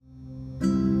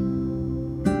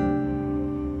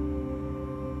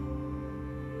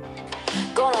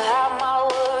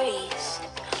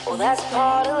that's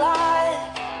part of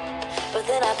life. But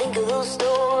then I think of those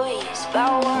stories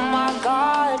about what my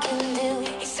God can do.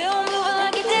 He's still moving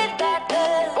like he did back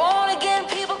then. Born again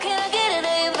people, can I get an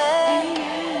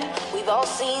amen? We've all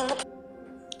seen the...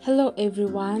 Hello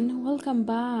everyone, welcome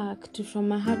back to From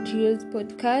My Heart to Yours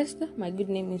podcast. My good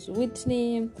name is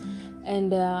Whitney,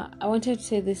 and I wanted to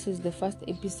say this is the first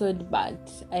episode,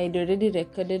 but I had already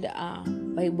recorded a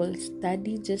Bible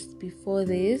study just before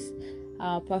this,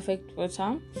 Perfect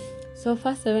Water. So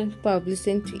far 7 people have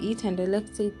listened to it, and I'd like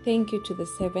to say thank you to the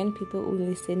 7 people who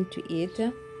listened to it.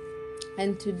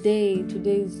 And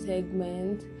today's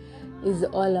segment is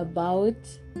all about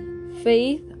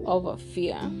faith over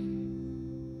fear.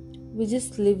 We're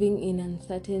just living in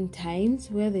uncertain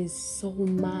times where there's so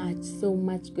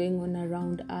much going on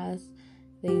around us.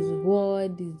 There's war,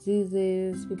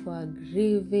 diseases, people are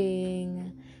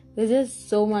grieving. There's just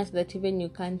so much that even you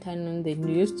can't turn on the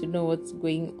news to know what's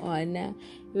going on.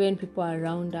 Even people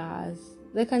around us,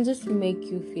 they can just make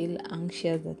you feel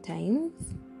anxious at times.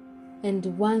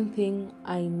 And one thing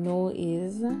I know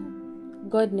is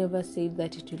God never said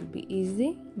that it will be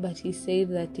easy, but He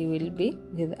said that He will be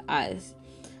with us.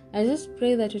 I just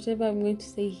pray that whatever I'm going to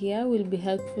say here will be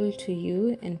helpful to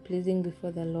you and pleasing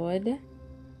before the Lord.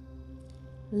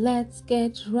 Let's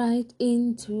get right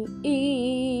into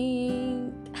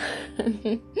it.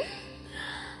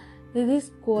 There's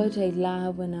this quote I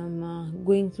love when I'm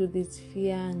going through this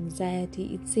fear,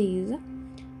 anxiety. It says,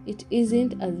 "It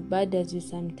isn't as bad as you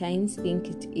sometimes think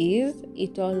it is.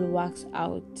 It all works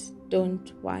out.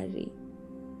 Don't worry."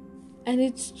 And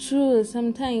it's true,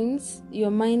 sometimes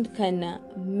your mind can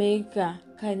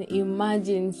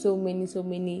imagine so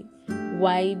many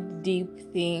wide, deep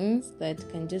things that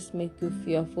can just make you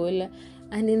fearful.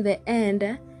 And in the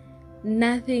end,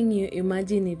 nothing you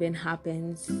imagine even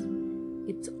happens.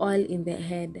 It's all in the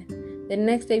head. The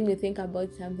next time you think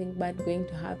about something bad going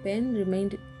to happen,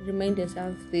 remind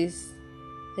yourself these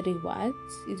 3 words.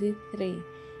 Is it 3?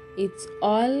 It's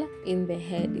all in the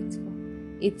head.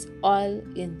 It's all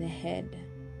in the head.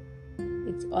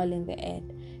 It's all in the head.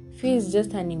 Fear is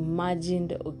just an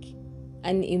imagined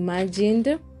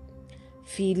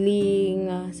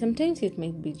feeling. Sometimes it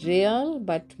might be real,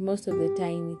 but most of the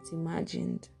time it's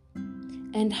imagined.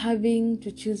 And having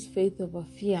to choose faith over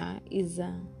fear is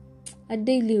a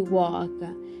daily walk.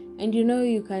 And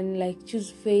you can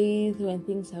choose faith when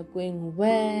things are going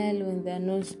well, when there are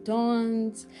no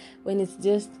storms, when it's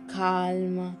just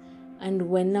calm. And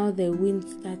when now the wind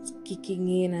starts kicking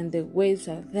in and the waves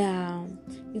are there,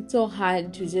 it's so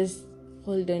hard to just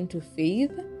hold on to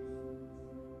faith.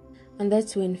 And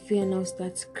that's when fear now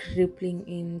starts crippling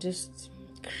in.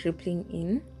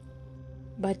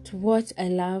 But what I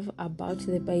love about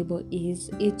the Bible is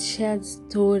it shares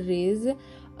stories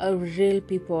of real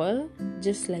people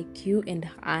just like you and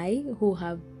I who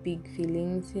have big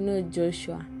feelings.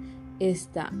 Joshua,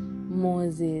 Esther,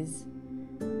 Moses,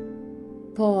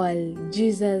 Paul,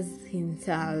 Jesus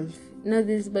himself.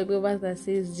 This Bible verse that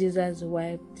says Jesus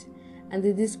wept. And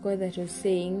there's this quote that was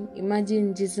saying,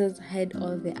 imagine Jesus had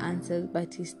all the answers,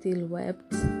 but he still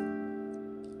wept.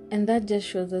 And that just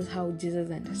shows us how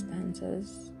Jesus understands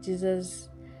us. Jesus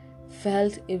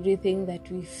felt everything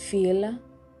that we feel.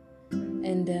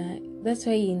 And that's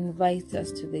why he invites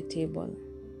us to the table.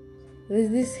 There's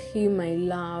this hymn I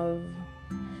love.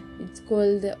 It's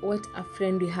called What a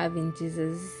Friend We Have in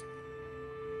Jesus.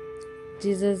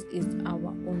 Jesus is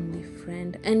our only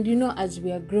friend. And as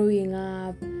we are growing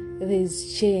up,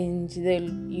 there's change.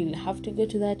 You'll have to go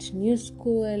to that new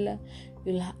school.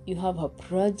 You have a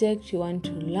project you want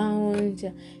to launch.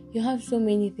 You have so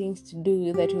many things to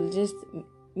do that will just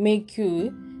make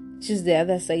you choose the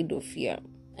other side of fear.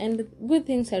 And good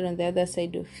things are on the other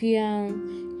side of fear.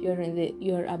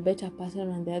 You're a better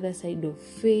person on the other side of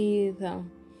faith.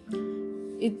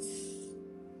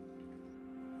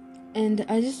 And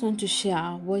I just want to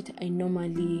share what I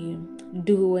normally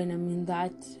do when I'm in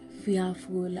that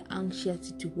fearful, anxious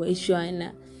situation.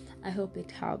 I hope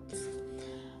it helps.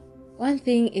 One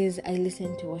thing is I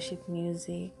listen to worship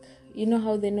music. You know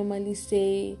how they normally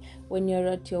say when you're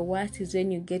at your worst is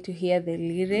when you get to hear the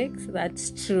lyrics.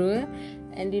 That's true.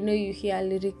 And you hear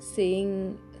lyrics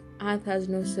saying, earth has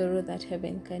no sorrow that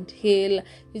heaven can't heal.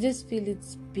 You just feel it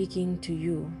speaking to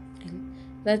you.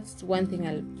 That's one thing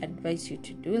I'll advise you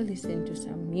to do. Listen to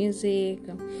some music.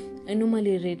 I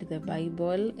normally read the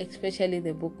Bible, especially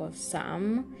the book of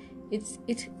Psalm.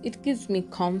 It gives me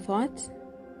comfort,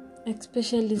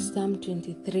 especially Psalm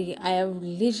 23. I have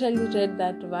literally read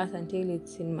that verse until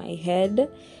it's in my head.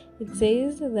 It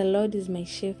says, "The Lord is my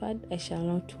shepherd, I shall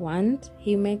not want.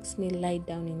 He makes me lie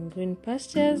down in green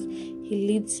pastures. He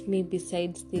leads me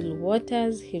beside still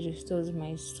waters. He restores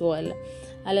my soul."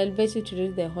 I'll advise you to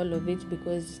read the whole of it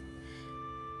because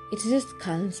it just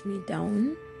calms me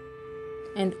down.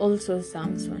 And also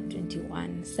Psalms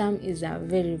 121. Psalm is a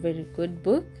very, very good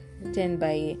book written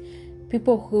by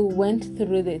people who went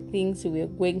through the things we are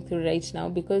going through right now,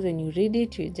 because when you read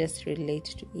it, you just relate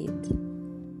to it.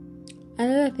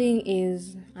 Another thing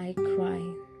is I cry.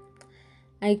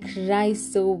 I cry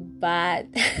so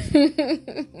bad.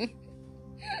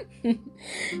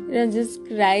 Just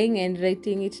crying and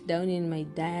writing it down in my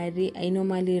diary. I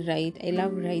normally write. I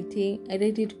love writing. I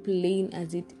write it plain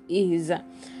as it is.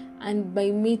 And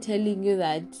by me telling you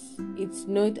that it's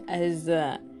not as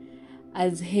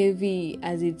heavy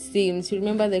as it seems. You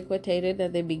remember the quote I read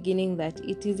at the beginning that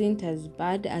it isn't as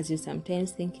bad as you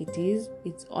sometimes think it is.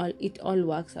 It all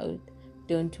works out.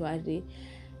 Don't worry.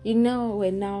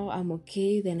 When now I'm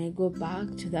okay, then I go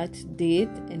back to that date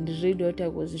and read what I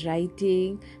was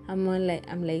writing. I'm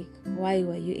like, why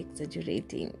were you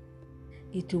exaggerating?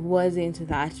 It wasn't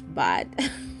that bad.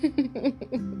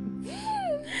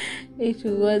 It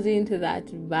wasn't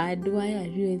that bad. Why are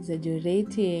you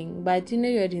exaggerating? But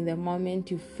you're in the moment,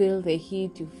 you feel the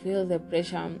heat, you feel the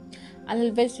pressure. I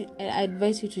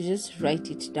advise you to just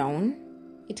write it down.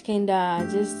 It kinda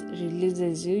just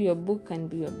releases you. Your book can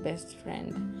be your best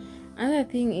friend. Another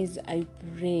thing is I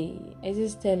pray. I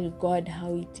just tell God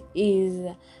how it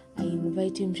is. I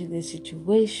invite him to the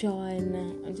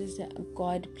situation. I just say,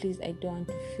 God, please, I don't want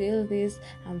to feel this.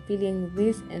 I'm feeling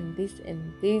this and this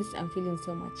and this. I'm feeling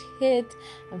so much hate.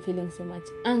 I'm feeling so much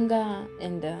anger.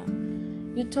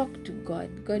 And you talk to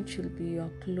God. God should be your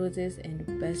closest and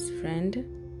best friend.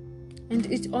 And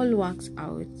it all works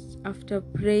out. After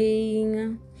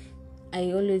praying,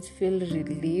 I always feel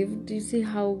relieved. You see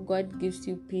how God gives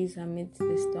you peace amidst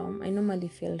the storm? I normally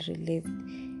feel relieved.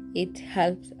 It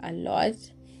helps a lot.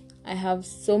 I have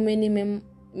so many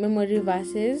memory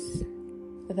verses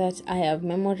that I have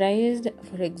memorized.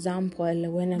 For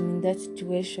example, when I'm in that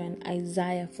situation,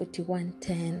 Isaiah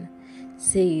 41:10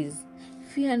 says,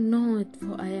 "Fear not,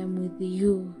 for I am with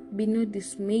you. Be not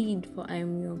dismayed, for I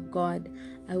am your God.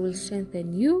 I will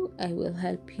strengthen you. I will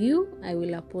help you. I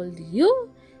will uphold you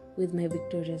with my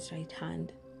victorious right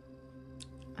hand."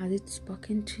 Has it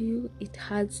spoken to you? It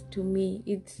has to me.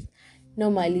 It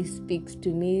normally speaks to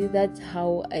me. That's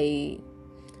how I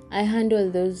handle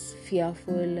those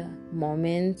fearful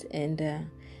moments and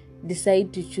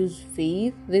decide to choose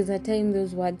faith. There's a time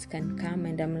those words can come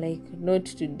and I'm like, not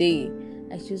today.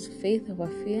 I choose faith over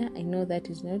fear. I know that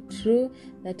is not true.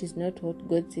 That is not what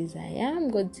God says I am.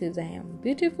 God says I am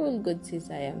beautiful. God says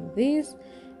I am this.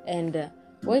 And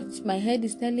what my head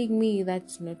is telling me,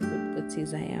 that's not what God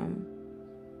says I am.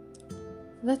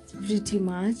 That's pretty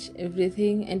much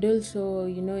everything. And also,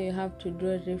 you have to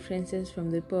draw references from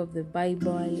the people of the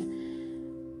Bible,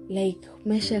 like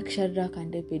Meshach, Shadrach,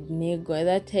 and Abednego. At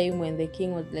that time when the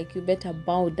king was like, you better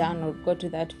bow down or go to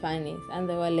that furnace. And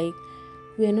they were like,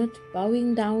 we are not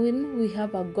bowing down. We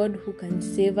have a God who can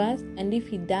save us. And if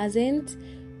he doesn't,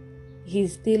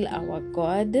 he's still our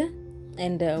God.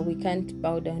 And we can't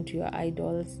bow down to your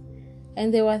idols.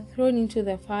 And they were thrown into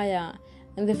the fire.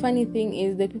 And the funny thing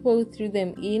is, the people who threw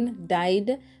them in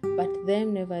died, but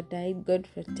them never died. God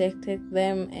protected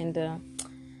them. And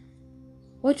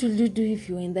what will you do if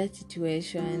you're in that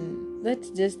situation?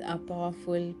 That's just a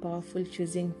powerful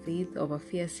choosing faith over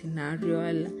fear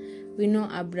scenario. We know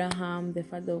Abraham, the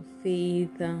father of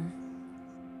faith,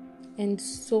 and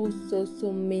so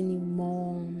many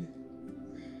more.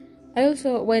 I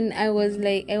also, when I was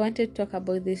like, I wanted to talk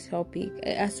about this topic,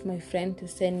 I asked my friend to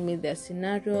send me their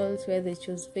scenarios where they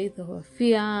chose faith over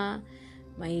fear.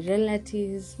 My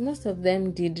relatives, most of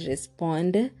them did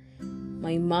respond.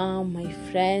 My mom, my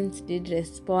friends did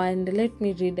respond. Let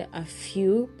me read a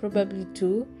few, probably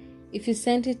two. If you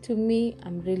sent it to me,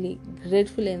 I'm really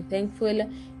grateful and thankful.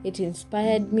 It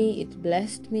inspired me, it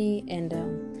blessed me, and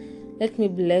let me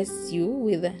bless you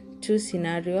with 2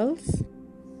 scenarios.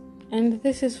 And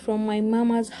this is from my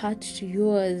mama's heart to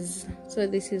yours. So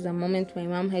this is a moment my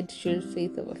mom had to choose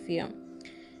faith over fear.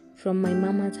 From my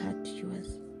mama's heart to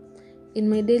yours. In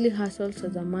my daily hustles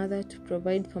as a mother to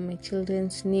provide for my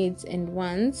children's needs and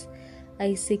wants,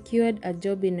 I secured a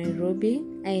job in Nairobi.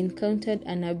 I encountered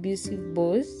an abusive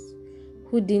boss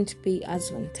who didn't pay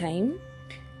us on time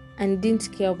and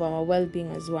didn't care of our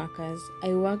well-being as workers. I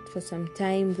worked for some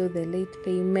time, though the late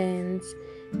payments.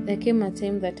 There came a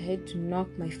time that I had to knock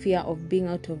my fear of being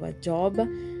out of a job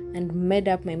and made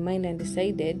up my mind and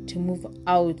decided to move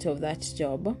out of that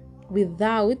job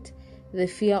without the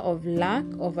fear of lack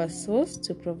of a source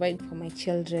to provide for my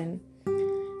children.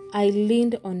 I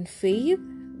leaned on faith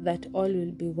that all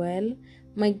will be well.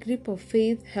 My grip of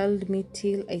faith held me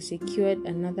till I secured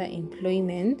another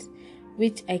employment,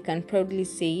 which I can proudly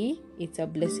say it's a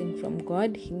blessing from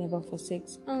God. He never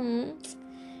forsakes.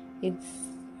 It's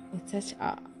such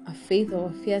a faith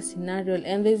of a fear scenario,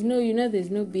 and there's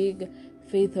no big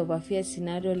faith of a fear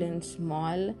scenario and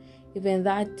small. Even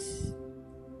that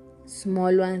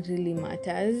small one really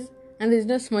matters, and there's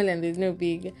no small and there's no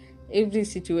big. Every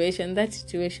situation, that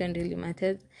situation really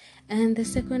matters. And the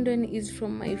second one is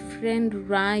from my friend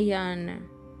Ryan.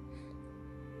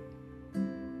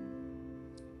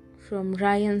 From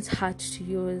Ryan's heart to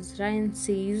yours. Ryan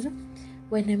says,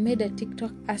 when I made a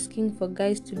TikTok asking for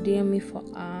guys to DM me for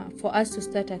us to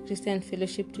start a Christian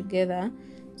fellowship together.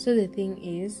 So the thing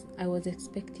is, I was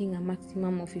expecting a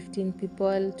maximum of 15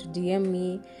 people to DM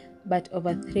me, but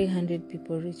over 300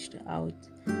 people reached out.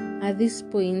 At this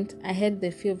point, I had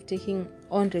the fear of taking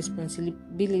on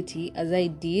responsibility as I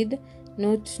did,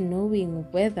 not knowing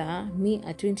whether me,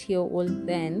 a 20-year-old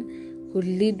then, could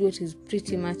lead what is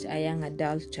pretty much a young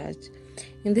adult church.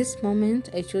 In this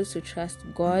moment, I chose to trust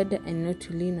God and not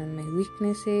to lean on my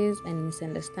weaknesses and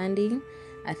misunderstanding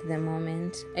at the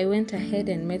moment. I went ahead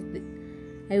and met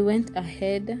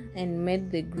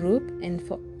the group, and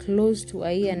for close to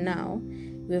a year now,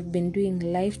 we have been doing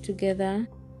life together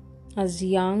as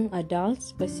young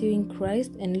adults pursuing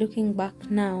Christ. And looking back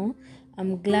now,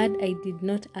 I'm glad I did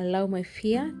not allow my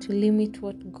fear to limit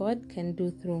what God can do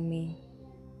through me.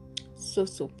 So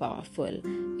powerful.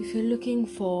 If you're looking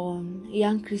for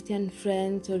young Christian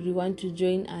friends or you want to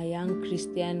join a young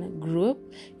Christian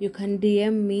group, you can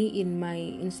DM me in my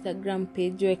Instagram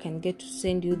page where I can get to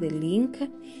send you the link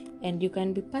and you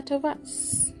can be part of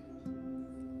us.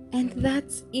 And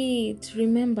that's it.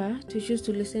 Remember to choose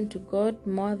to listen to God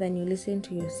more than you listen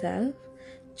to yourself.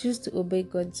 Choose to obey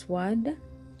God's word.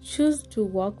 Choose to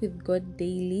walk with God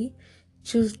daily.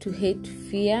 Choose to hate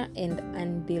fear and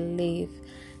unbelief.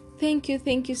 Thank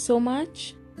you so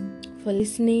much for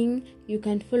listening. You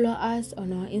can follow us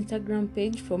on our Instagram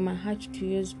page, From My Heart to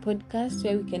Yours podcast,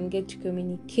 where we can get to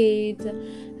communicate.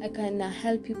 I can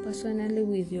help you personally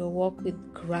with your walk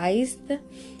with Christ,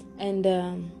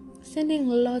 and sending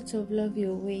lots of love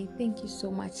your way. Thank you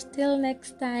so much. Till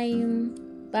next time.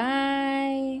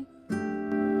 Bye.